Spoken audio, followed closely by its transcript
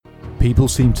People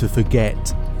seem to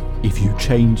forget, if you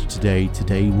change today,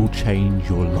 today will change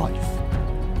your life.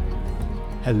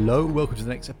 Hello, welcome to the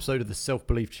next episode of the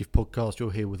Self-Belief Chief podcast. You're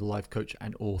here with life coach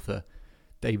and author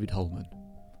David Holman.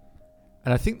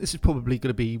 And I think this is probably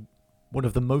going to be one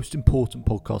of the most important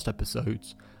podcast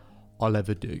episodes I'll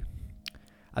ever do.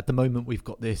 At the moment, we've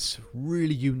got this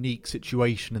really unique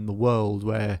situation in the world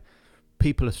where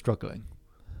people are struggling.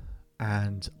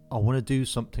 And I want to do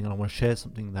something, and I want to share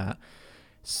something that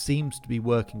seems to be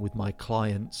working with my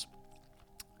clients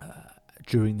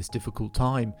during this difficult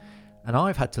time. And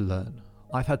I've had to learn.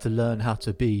 I've had to learn how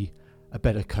to be a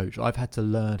better coach. I've had to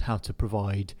learn how to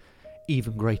provide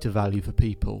even greater value for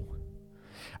people.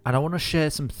 And I want to share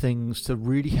some things to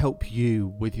really help you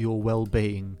with your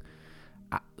well-being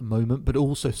at the moment, but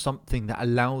also something that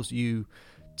allows you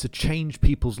to change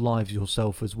people's lives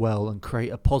yourself as well and create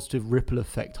a positive ripple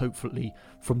effect, hopefully,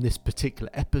 from this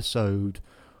particular episode,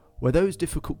 where those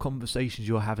difficult conversations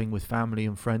you're having with family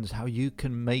and friends, how you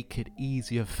can make it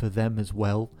easier for them as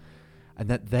well, and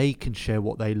that they can share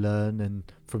what they learn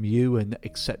and from you, and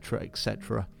etc.,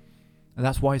 etc. And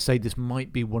that's why I say this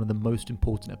might be one of the most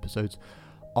important episodes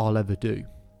I'll ever do.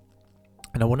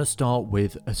 And I want to start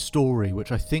with a story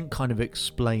which I think kind of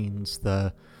explains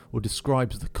or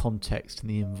describes the context and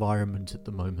the environment at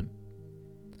the moment.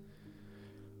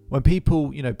 When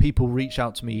people reach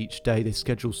out to me each day, they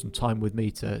schedule some time with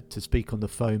me to speak on the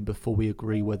phone before we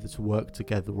agree whether to work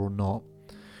together or not,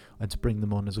 and to bring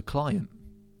them on as a client.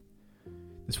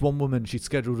 This one woman, she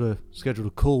scheduled a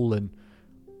call, and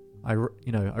I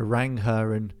rang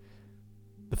her, and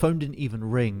the phone didn't even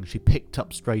ring. She picked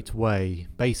up straight away.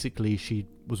 Basically, she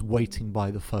was waiting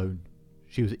by the phone.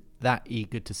 She was that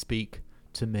eager to speak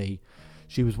to me.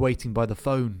 She was waiting by the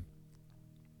phone,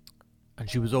 and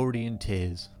she was already in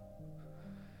tears.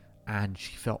 And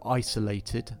she felt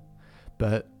isolated.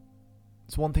 But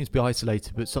it's one thing to be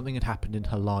isolated, but something had happened in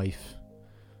her life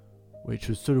which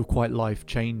was sort of quite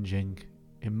life-changing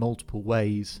in multiple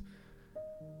ways.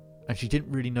 And she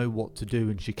didn't really know what to do,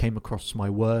 and she came across my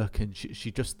work, and she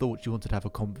just thought she wanted to have a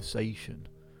conversation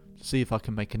to see if I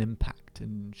can make an impact.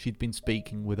 And she'd been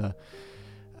speaking with a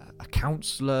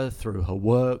counsellor through her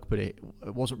work, but it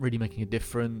wasn't really making a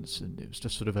difference, and it was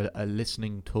just sort of a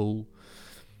listening tool.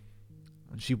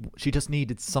 And she just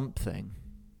needed something.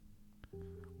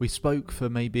 We spoke for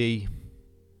maybe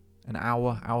an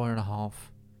hour and a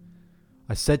half.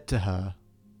 I said to her,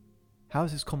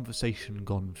 "How's this conversation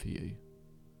gone for you?"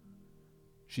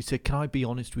 She said, "Can I be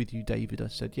honest with you, David?" I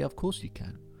said, "Yeah, of course you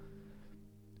can."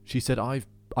 She said, I've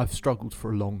struggled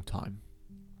for a long time.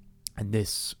 And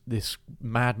this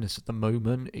madness at the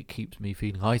moment, it keeps me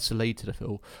feeling isolated. I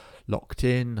feel locked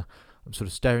in. I'm sort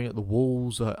of staring at the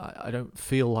walls. I don't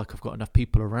feel like I've got enough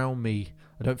people around me.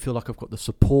 I don't feel like I've got the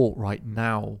support right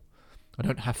now. I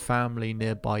don't have family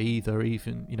nearby either,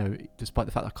 even, despite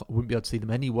the fact that I wouldn't be able to see them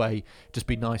anyway. It'd just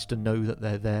be nice to know that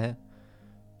they're there.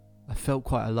 I felt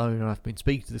quite alone, and I've been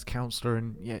speaking to this counsellor,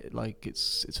 and yeah, like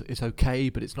it's okay,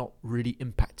 but it's not really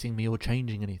impacting me or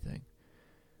changing anything.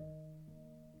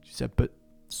 She said, "But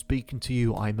speaking to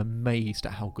you, I'm amazed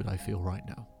at how good I feel right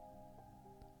now."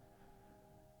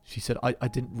 She said, I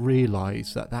didn't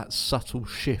realise that subtle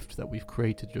shift that we've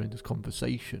created during this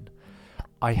conversation.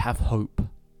 I have hope,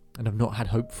 and I've not had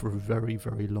hope for a very,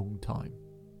 very long time.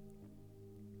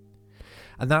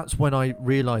 And that's when I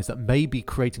realised that maybe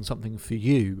creating something for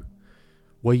you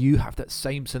where you have that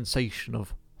same sensation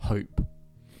of hope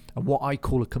and what I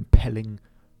call a compelling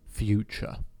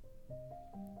future.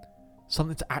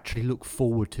 Something to actually look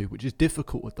forward to, which is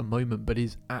difficult at the moment, but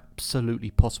is absolutely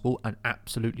possible and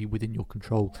absolutely within your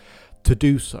control to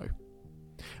do so.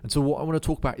 And so what I want to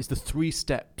talk about is the 3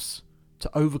 steps to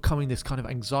overcoming this kind of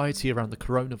anxiety around the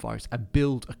coronavirus and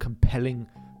build a compelling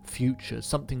future,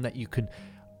 something that you can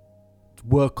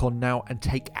work on now and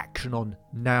take action on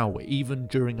now, even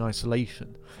during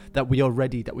isolation, that we are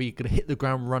ready, that we're going to hit the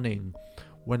ground running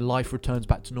when life returns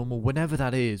back to normal, whenever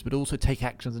that is, but also take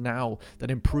actions now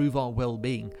that improve our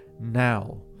well-being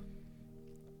now.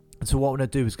 And so what I'm going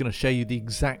to do is going to show you the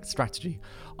exact strategy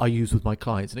I use with my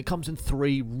clients, and it comes in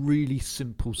 3 really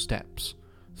simple steps.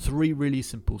 3 really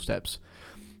simple steps.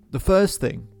 The first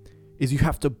thing is you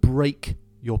have to break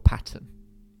your pattern.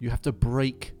 You have to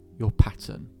break your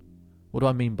pattern. What do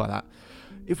I mean by that?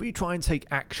 If we try and take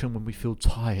action when we feel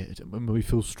tired and when we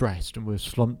feel stressed and we're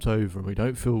slumped over and we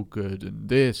don't feel good and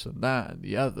this and that and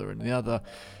the other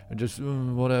and just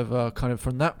whatever, kind of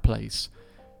from that place,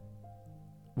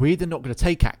 we're either not going to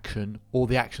take action, or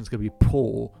the action's going to be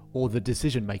poor, or the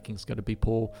decision making is going to be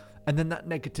poor, and then that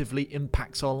negatively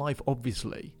impacts our life,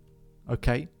 obviously.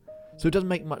 Okay? So it doesn't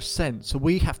make much sense. So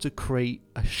we have to create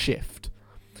a shift.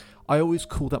 I always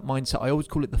call that mindset, I always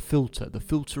call it the filter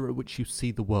at which you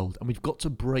see the world. And we've got to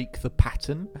break the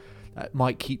pattern that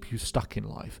might keep you stuck in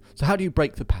life. So how do you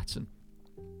break the pattern?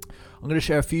 I'm going to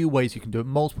share a few ways you can do it,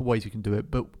 multiple ways you can do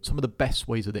it, but some of the best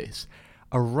ways are this.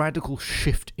 A radical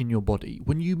shift in your body.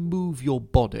 When you move your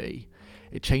body,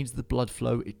 it changes the blood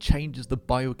flow, it changes the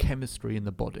biochemistry in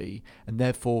the body, and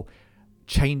therefore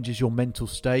changes your mental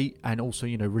state, and also,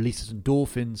 releases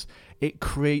endorphins. It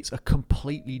creates a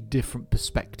completely different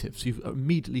perspective. So you've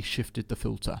immediately shifted the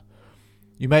filter.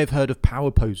 You may have heard of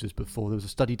power poses before. There was a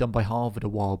study done by Harvard a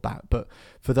while back, but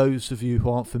for those of you who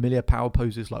aren't familiar, power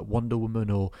poses like Wonder Woman,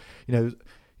 or,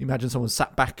 imagine someone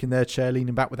sat back in their chair,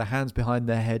 leaning back with their hands behind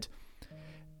their head.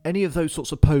 Any of those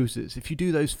sorts of poses, if you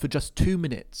do those for just 2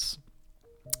 minutes,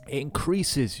 it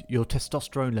increases your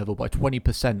testosterone level by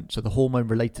 20%, so the hormone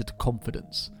related to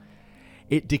confidence.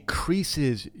 It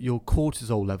decreases your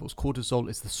cortisol levels. Cortisol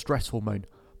is the stress hormone,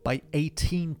 by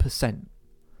 18%.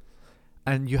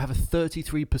 And you have a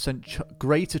 33%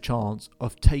 greater chance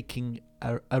of taking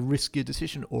a riskier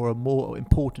decision or a more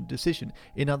important decision.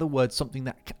 In other words, something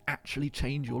that can actually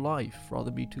change your life rather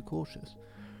than be too cautious.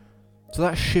 So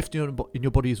that shift in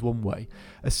your body is one way.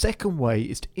 A second way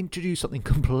is to introduce something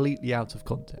completely out of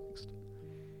context.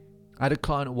 I had a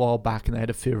client a while back and they had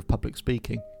a fear of public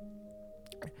speaking.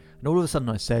 And all of a sudden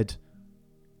I said,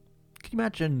 can you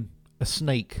imagine a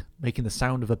snake making the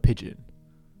sound of a pigeon?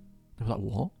 They were like,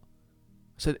 what?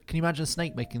 I said, can you imagine a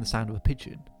snake making the sound of a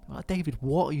pigeon? They were like, David,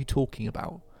 what are you talking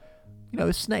about?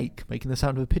 A snake making the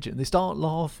sound of a pigeon. They start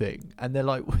laughing and they're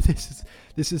like, well,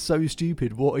 this is so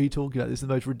stupid. What are you talking about? This is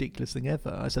the most ridiculous thing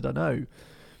ever. I said, I know.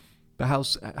 But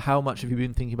how much have you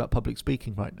been thinking about public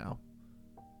speaking right now?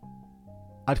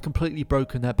 I'd completely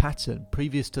broken their pattern.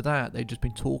 Previous to that, they'd just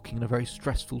been talking in a very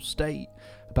stressful state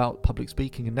about public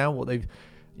speaking. And now what they've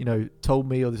told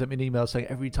me, or they sent me an email saying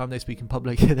every time they speak in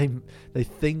public, they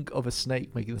think of a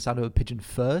snake making the sound of a pigeon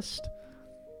first.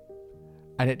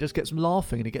 And it just gets them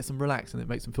laughing and it gets them relaxed and it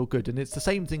makes them feel good. And it's the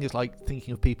same thing as like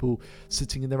thinking of people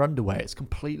sitting in their underwear. It's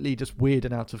completely just weird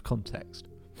and out of context.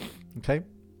 Okay?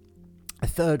 A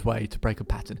third way to break a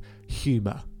pattern,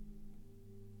 humour.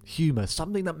 Humour,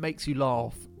 something that makes you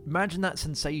laugh. Imagine that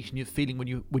sensation you're feeling when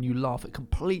you laugh. It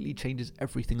completely changes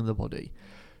everything in the body.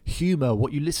 Humour,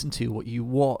 what you listen to, what you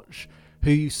watch,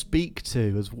 who you speak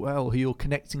to as well, who you're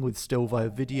connecting with still via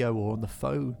video or on the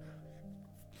phone.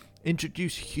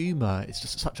 Introduce humour. It's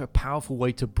just such a powerful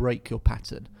way to break your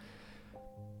pattern.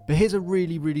 But here's a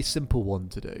really, really simple one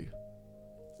to do.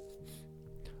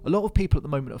 A lot of people at the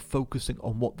moment are focusing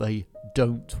on what they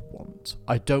don't want.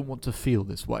 I don't want to feel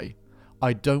this way.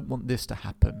 I don't want this to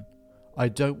happen. I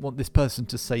don't want this person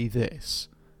to say this.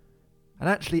 And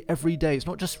actually every day, it's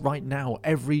not just right now,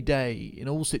 every day, in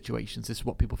all situations, this is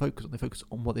what people focus on. They focus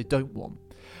on what they don't want.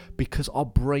 Because our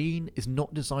brain is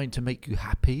not designed to make you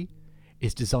happy.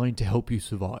 It's designed to help you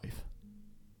survive.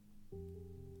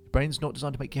 Your brain's not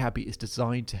designed to make you happy. It's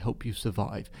designed to help you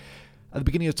survive. At the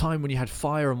beginning of time, when you had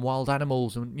fire and wild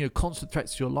animals and constant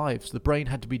threats to your lives, the brain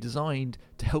had to be designed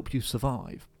to help you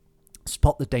survive.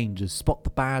 Spot the dangers, spot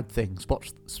the bad things,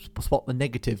 spot the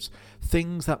negatives,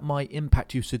 things that might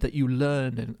impact you so that you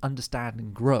learn and understand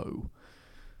and grow.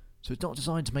 So it's not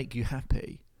designed to make you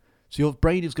happy. So your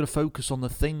brain is going to focus on the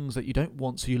things that you don't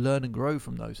want so you learn and grow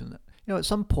from those. And at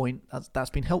some point, that's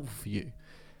been helpful for you.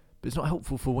 But it's not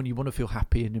helpful for when you want to feel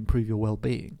happy and improve your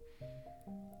well-being.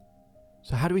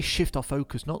 So how do we shift our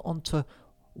focus not onto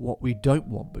what we don't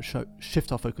want, but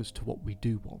shift our focus to what we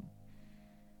do want?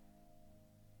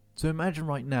 So imagine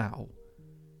right now,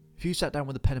 if you sat down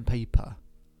with a pen and paper,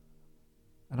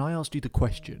 and I asked you the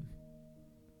question,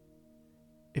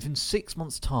 if in 6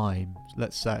 months' time,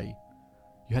 let's say,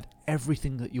 you had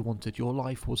everything that you wanted, your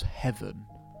life was heaven,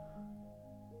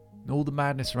 and all the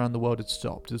madness around the world had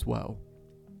stopped as well,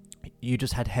 you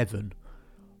just had heaven,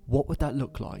 what would that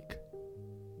look like?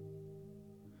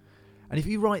 And if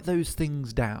you write those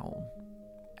things down,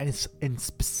 and it's in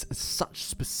such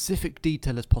specific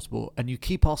detail as possible, and you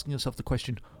keep asking yourself the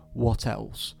question, what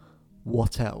else?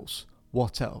 What else?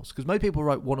 What else? Because most people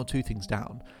write one or two things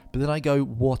down, but then I go,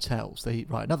 what else? They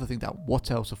write another thing down,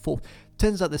 what else? A fourth.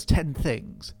 Turns out there's 10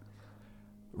 things.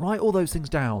 Write all those things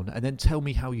down and then tell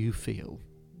me how you feel.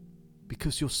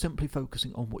 Because you're simply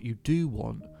focusing on what you do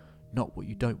want, not what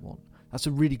you don't want. That's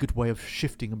a really good way of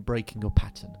shifting and breaking your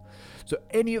pattern. So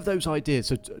any of those ideas,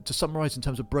 so to summarize in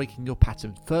terms of breaking your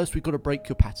pattern, first we've got to break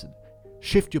your pattern.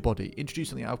 Shift your body, introduce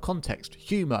something out of context,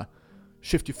 humour,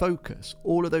 shift your focus.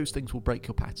 All of those things will break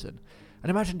your pattern. And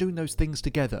imagine doing those things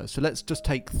together. So let's just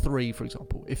take 3, for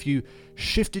example. If you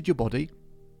shifted your body,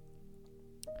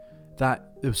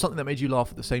 that there was something that made you laugh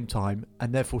at the same time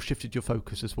and therefore shifted your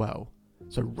focus as well.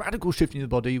 So radical shifting the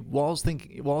body whilst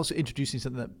introducing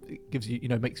something that gives you,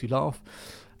 makes you laugh,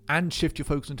 and shift your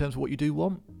focus in terms of what you do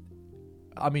want.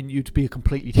 I mean, you'd be a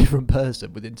completely different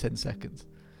person within 10 seconds.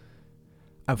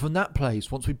 And from that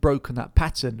place, once we've broken that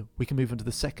pattern, we can move on to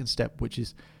the second step, which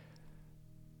is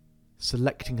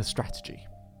selecting a strategy.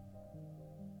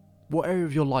 What area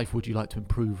of your life would you like to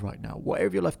improve right now? What area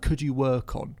of your life could you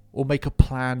work on or make a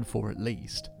plan for at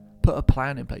least? Put a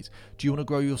plan in place. Do you want to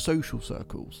grow your social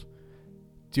circles?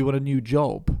 Do you want a new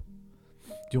job?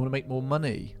 Do you want to make more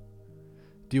money?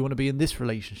 Do you want to be in this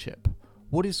relationship?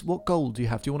 What goal do you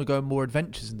have? Do you want to go on more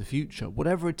adventures in the future?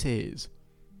 Whatever it is,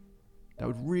 that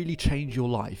would really change your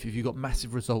life if you got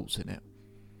massive results in it.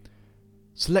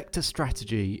 Select a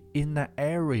strategy in that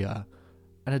area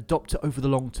and adopt it over the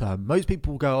long term. Most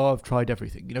people will go, I've tried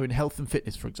everything. In health and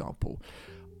fitness, for example,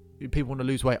 people want to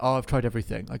lose weight. I've tried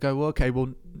everything. I go, well, okay,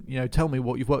 tell me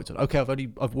what you've worked on. Okay,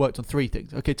 I've worked on 3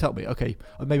 things. Okay, tell me. Okay,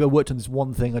 maybe I worked on this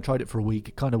one thing. I tried it for a week.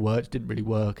 It kind of worked. Didn't really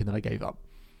work, and then I gave up.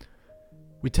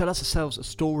 We tell ourselves a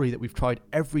story that we've tried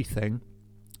everything,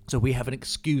 so we have an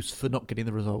excuse for not getting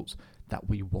the results that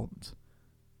we want.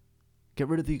 Get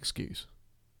rid of the excuse.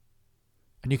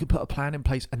 And you can put a plan in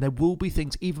place, and there will be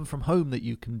things even from home that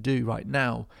you can do right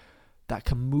now that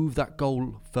can move that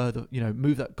goal further,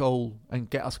 move that goal and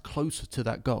get us closer to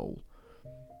that goal.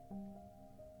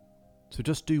 So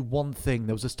just do one thing.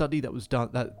 There was a study that was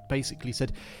done that basically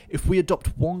said if we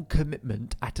adopt one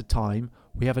commitment at a time,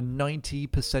 we have a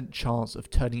 90% chance of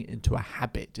turning it into a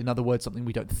habit. In other words, something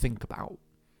we don't think about.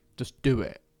 Just do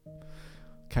it.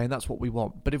 Okay, and that's what we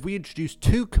want. But if we introduce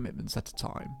 2 commitments at a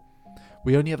time,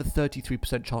 we only have a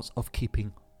 33% chance of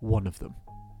keeping one of them.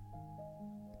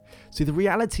 See, the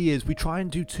reality is we try and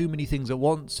do too many things at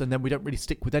once, and then we don't really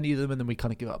stick with any of them, and then we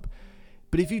kind of give up.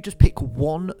 But if you just pick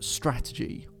one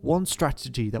strategy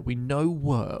that we know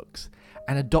works,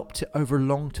 and adopt it over a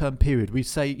long-term period, we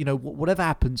say, whatever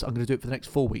happens, I'm going to do it for the next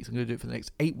 4 weeks, I'm going to do it for the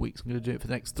next 8 weeks, I'm going to do it for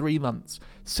the next 3 months,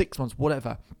 6 months,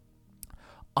 whatever.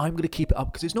 I'm going to keep it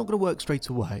up because it's not going to work straight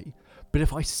away, but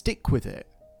if I stick with it,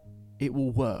 it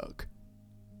will work.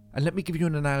 And let me give you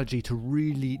an analogy to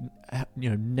really,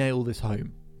 nail this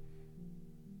home.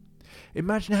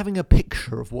 Imagine having a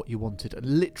picture of what you wanted, a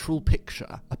literal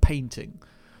picture, a painting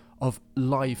of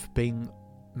life being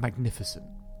magnificent.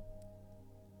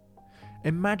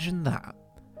 Imagine that,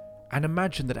 and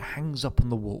imagine that it hangs up on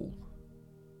the wall.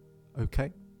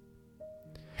 Okay?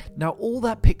 Now, all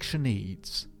that picture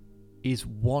needs is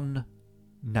one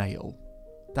nail.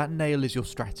 That nail is your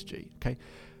strategy, okay?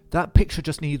 That picture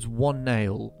just needs one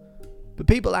nail. But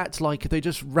people act like they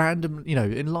just random,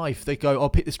 in life, they go,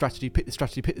 pick this strategy, pick this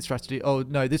strategy, pick this strategy. Oh,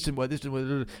 no, this didn't work.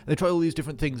 And they try all these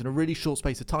different things in a really short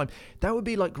space of time. That would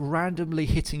be like randomly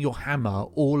hitting your hammer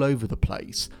all over the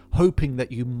place, hoping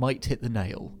that you might hit the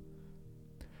nail.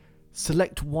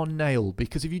 Select one nail,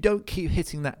 because if you don't keep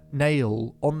hitting that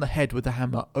nail on the head with the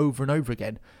hammer over and over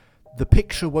again, the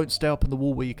picture won't stay up on the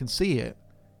wall where you can see it.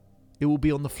 It will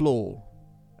be on the floor,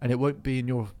 and it won't be in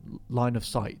your line of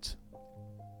sight.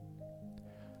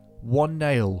 One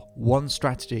nail, one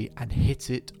strategy, and hit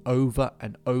it over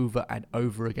and over and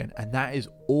over again. And that is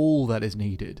all that is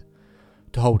needed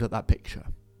to hold up that picture.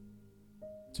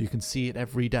 So you can see it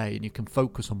every day and you can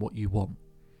focus on what you want.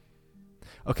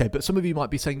 Okay, but some of you might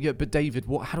be saying, yeah, but David,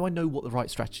 how do I know what the right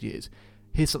strategy is?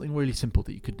 Here's something really simple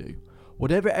that you can do.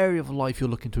 Whatever area of life you're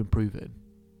looking to improve in,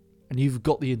 and you've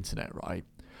got the internet, right?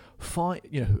 Find,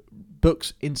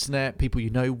 books, internet, people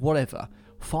whatever.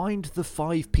 Find the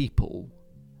 5 people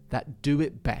that do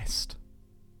it best.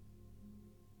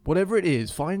 Whatever it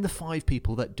is, find the 5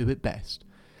 people that do it best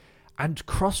and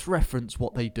cross-reference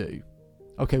what they do.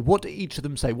 Okay, what do each of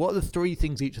them say? What are the 3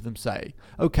 things each of them say?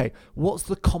 Okay, what's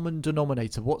the common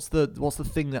denominator? What's the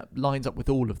thing that lines up with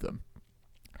all of them?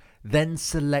 Then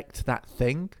select that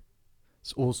thing.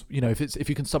 Or, if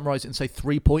you can summarize it and say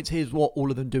 3 points, here's what all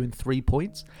of them do in 3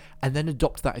 points, and then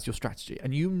adopt that as your strategy.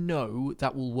 And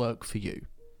that will work for you.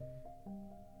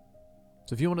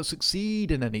 So if you want to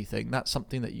succeed in anything, that's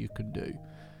something that you can do.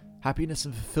 Happiness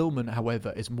and fulfillment,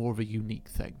 however, is more of a unique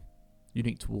thing.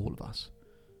 Unique to all of us.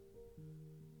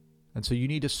 And so you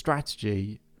need a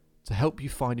strategy to help you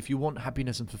find, if you want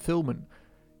happiness and fulfillment,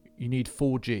 you need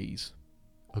 4 G's.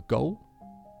 A goal,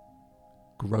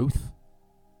 growth,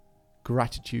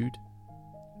 gratitude,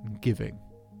 and giving.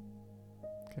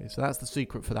 Okay, so that's the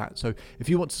secret for that. So if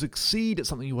you want to succeed at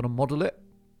something, you want to model it.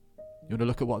 You want to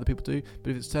look at what other people do. But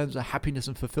if it's in terms of happiness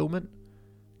and fulfillment,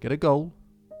 get a goal,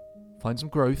 find some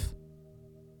growth,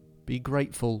 be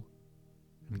grateful,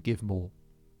 and give more.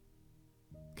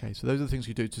 Okay, so those are the things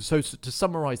you do. So to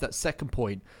summarize that second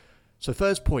point, so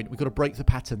first point, we've got to break the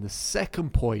pattern. The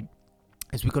second point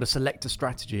is we've got to select a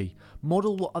strategy,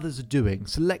 model what others are doing,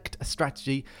 select a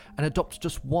strategy and adopt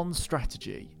just one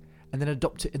strategy and then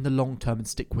adopt it in the long term and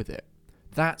stick with it.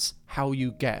 That's how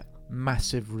you get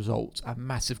massive results and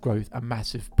massive growth and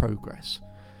massive progress.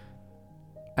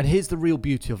 And here's the real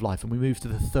beauty of life, and we move to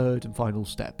the third and final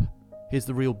step. Here's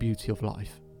the real beauty of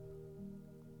life.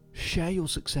 Share your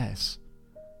success.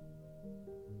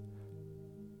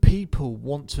 People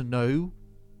want to know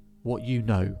what you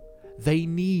know. They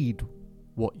need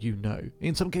what you know.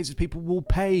 In some cases, people will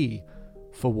pay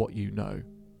for what you know.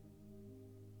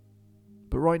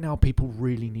 But right now, people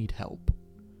really need help.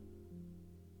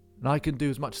 And I can do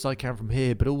as much as I can from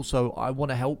here, but also I want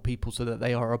to help people so that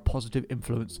they are a positive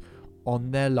influence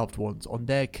on their loved ones, on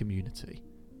their community.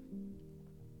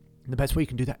 And the best way you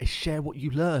can do that is share what you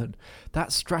learn.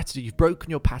 That strategy, you've broken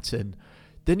your pattern.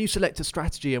 Then you select a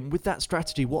strategy, and with that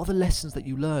strategy, what are the lessons that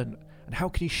you learn? And how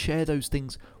can you share those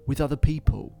things with other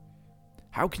people?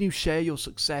 How can you share your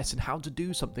success and how to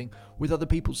do something with other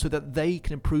people so that they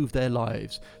can improve their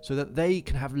lives, so that they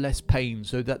can have less pain,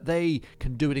 so that they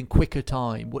can do it in quicker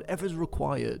time, whatever's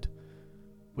required,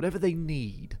 whatever they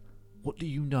need? What do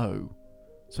you know?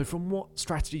 So from what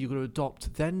strategy you're going to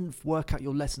adopt, then work out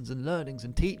your lessons and learnings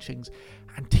and teachings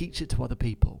and teach it to other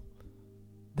people.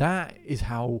 That is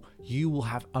how you will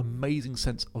have amazing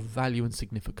sense of value and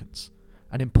significance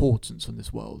and importance in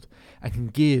this world, and can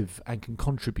give and can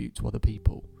contribute to other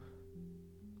people.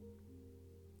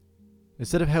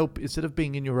 Instead of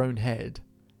being in your own head,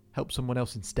 help someone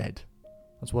else instead.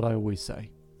 That's what I always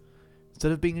say.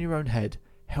 Instead of being in your own head,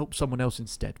 help someone else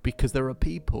instead, because there are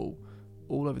people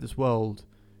all over this world,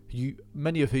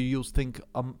 many of who you'll think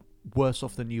are worse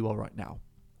off than you are right now.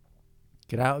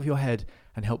 Get out of your head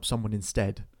and help someone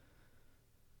instead.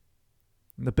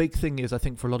 And the big thing is, I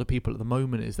think for a lot of people at the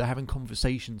moment, is they're having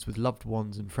conversations with loved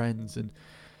ones and friends, and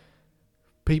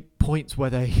points where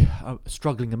they are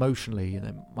struggling emotionally and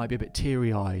they might be a bit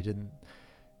teary-eyed, and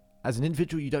as an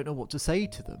individual you don't know what to say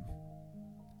to them.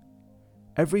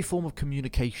 Every form of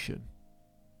communication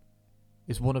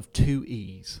is one of two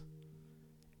E's: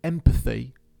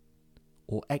 empathy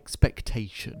or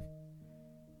expectation.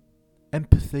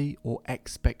 Empathy or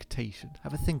expectation.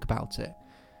 Have a think about it.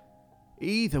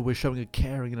 Either we're showing a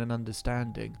caring and an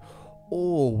understanding,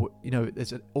 or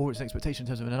it's an expectation in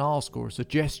terms of an ask or a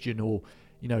suggestion, or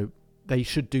they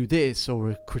should do this, or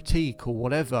a critique or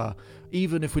whatever.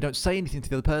 Even if we don't say anything to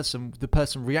the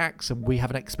person reacts, and we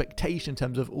have an expectation in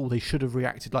terms of, they should have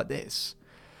reacted like this.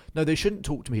 No, they shouldn't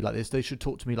talk to me like this. They should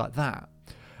talk to me like that.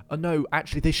 No,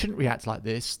 actually, they shouldn't react like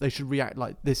this. They should react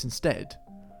like this instead.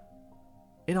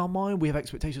 In our mind, we have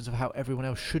expectations of how everyone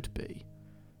else should be.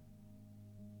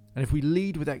 And if we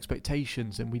lead with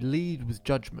expectations and we lead with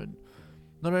judgment,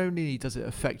 not only does it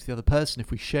affect the other person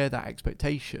if we share that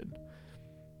expectation,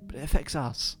 but it affects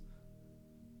us.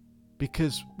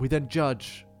 Because we then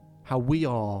judge how we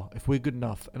are, if we're good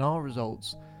enough, and our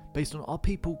results based on, are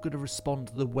people going to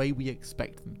respond the way we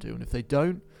expect them to? And if they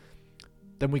don't,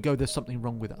 then we go, there's something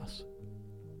wrong with us.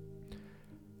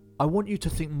 I want you to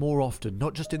think more often,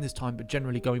 not just in this time, but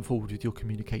generally going forward with your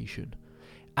communication.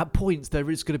 At points,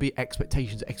 there is going to be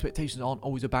expectations. Expectations aren't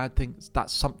always a bad thing.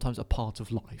 That's sometimes a part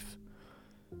of life.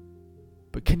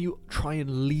 But can you try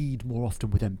and lead more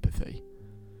often with empathy?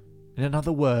 In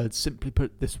other words, simply put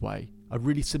it this way, a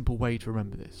really simple way to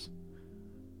remember this.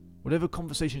 Whatever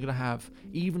conversation you're going to have,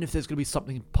 even if there's going to be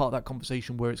something part of that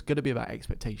conversation where it's going to be about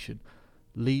expectation,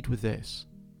 lead with this: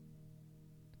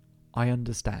 I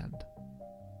understand.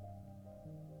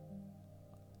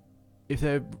 If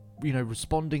they're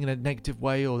responding in a negative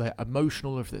way, or they're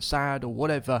emotional, or if they're sad or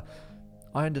whatever,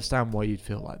 I understand why you'd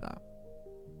feel like that.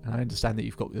 And I understand that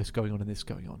you've got this going on and this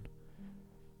going on.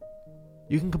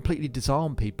 You can completely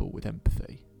disarm people with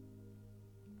empathy.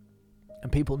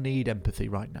 And people need empathy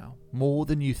right now, more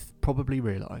than you probably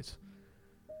realise.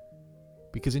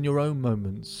 Because in your own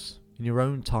moments, in your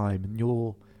own time, in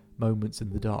your moments in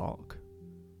the dark,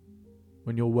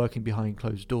 when you're working behind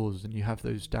closed doors and you have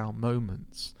those down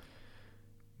moments,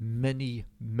 many,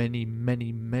 many,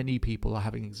 many, many people are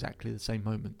having exactly the same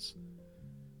moments.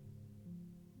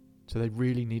 So they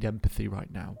really need empathy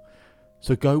right now.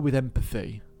 So go with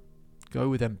empathy. Go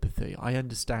with empathy. I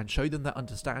understand. Show them that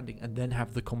understanding, and then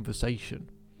have the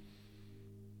conversation.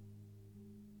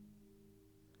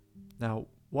 Now,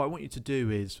 what I want you to do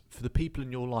is, for the people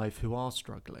in your life who are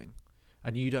struggling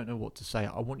and you don't know what to say,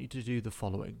 I want you to do the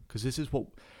following, because this is what,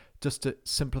 just to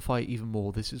simplify it even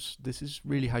more, this is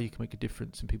really how you can make a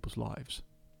difference in people's lives.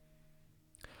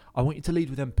 I want you to lead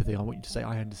with empathy. I want you to say,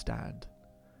 I understand.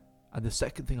 And the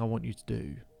second thing I want you to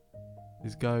do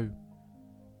is go,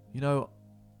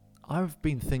 I've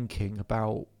been thinking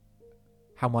about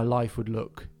how my life would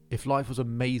look if life was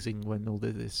amazing when all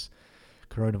this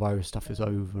coronavirus stuff is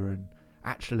over. And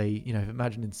actually,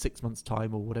 imagine in 6 months'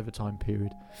 time or whatever time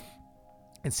period,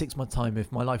 in 6 months' time,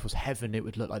 if my life was heaven, it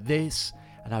would look like this,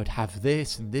 and I would have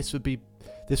this, and this would be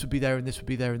there, and this would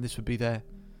be there, and this would be there.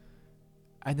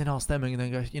 And then ask them, and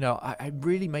then go, it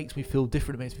really makes me feel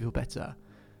different. It makes me feel better.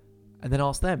 And then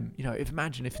ask them,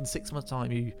 imagine if in 6 months'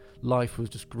 time life was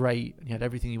just great and you had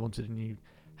everything you wanted and you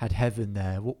had heaven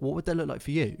there, what would that look like for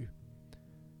you?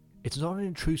 It's not an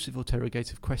intrusive or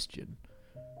interrogative question.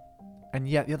 And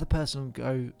yet the other person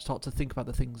will start to think about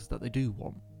the things that they do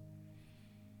want.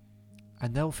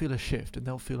 And they'll feel a shift and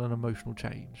they'll feel an emotional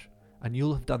change. And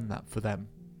you'll have done that for them.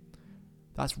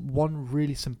 That's one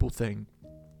really simple thing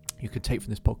you could take from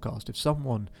this podcast. If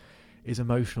someone is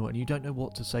emotional and you don't know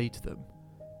what to say to them,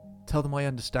 tell them I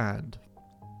understand,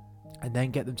 and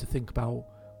then get them to think about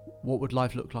what would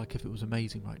life look like if it was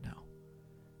amazing right now.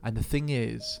 And the thing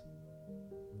is,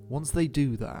 once they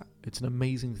do that, it's an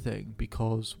amazing thing,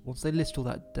 because once they list all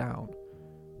that down,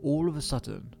 all of a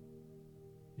sudden,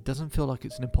 it doesn't feel like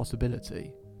it's an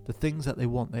impossibility. The things that they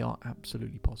want, they are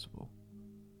absolutely possible.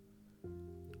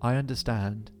 I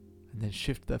understand, and then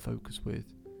shift their focus with,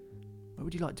 where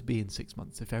would you like to be in 6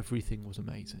 months if everything was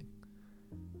amazing?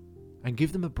 And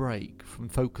give them a break from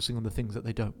focusing on the things that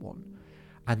they don't want.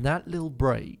 And that little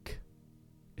break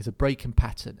is a break in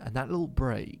pattern. And that little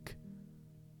break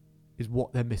is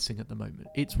what they're missing at the moment.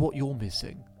 It's what you're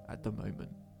missing at the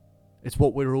moment. It's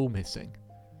what we're all missing.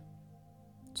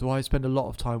 So I spend a lot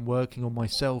of time working on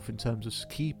myself in terms of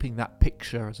keeping that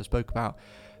picture, as I spoke about,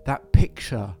 that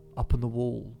picture up on the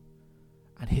wall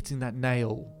and hitting that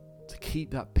nail to keep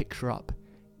that picture up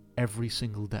every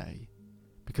single day.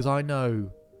 Because I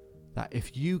know that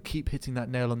if you keep hitting that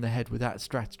nail on the head with that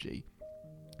strategy,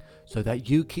 so that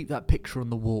you keep that picture on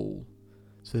the wall,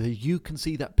 so that you can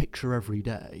see that picture every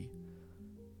day,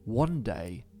 one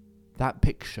day that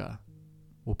picture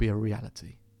will be a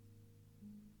reality.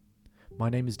 My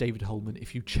name is David Holman.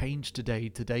 If you change today,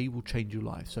 today will change your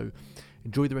life. So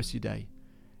enjoy the rest of your day.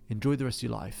 Enjoy the rest of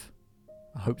your life.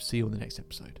 I hope to see you on the next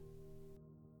episode.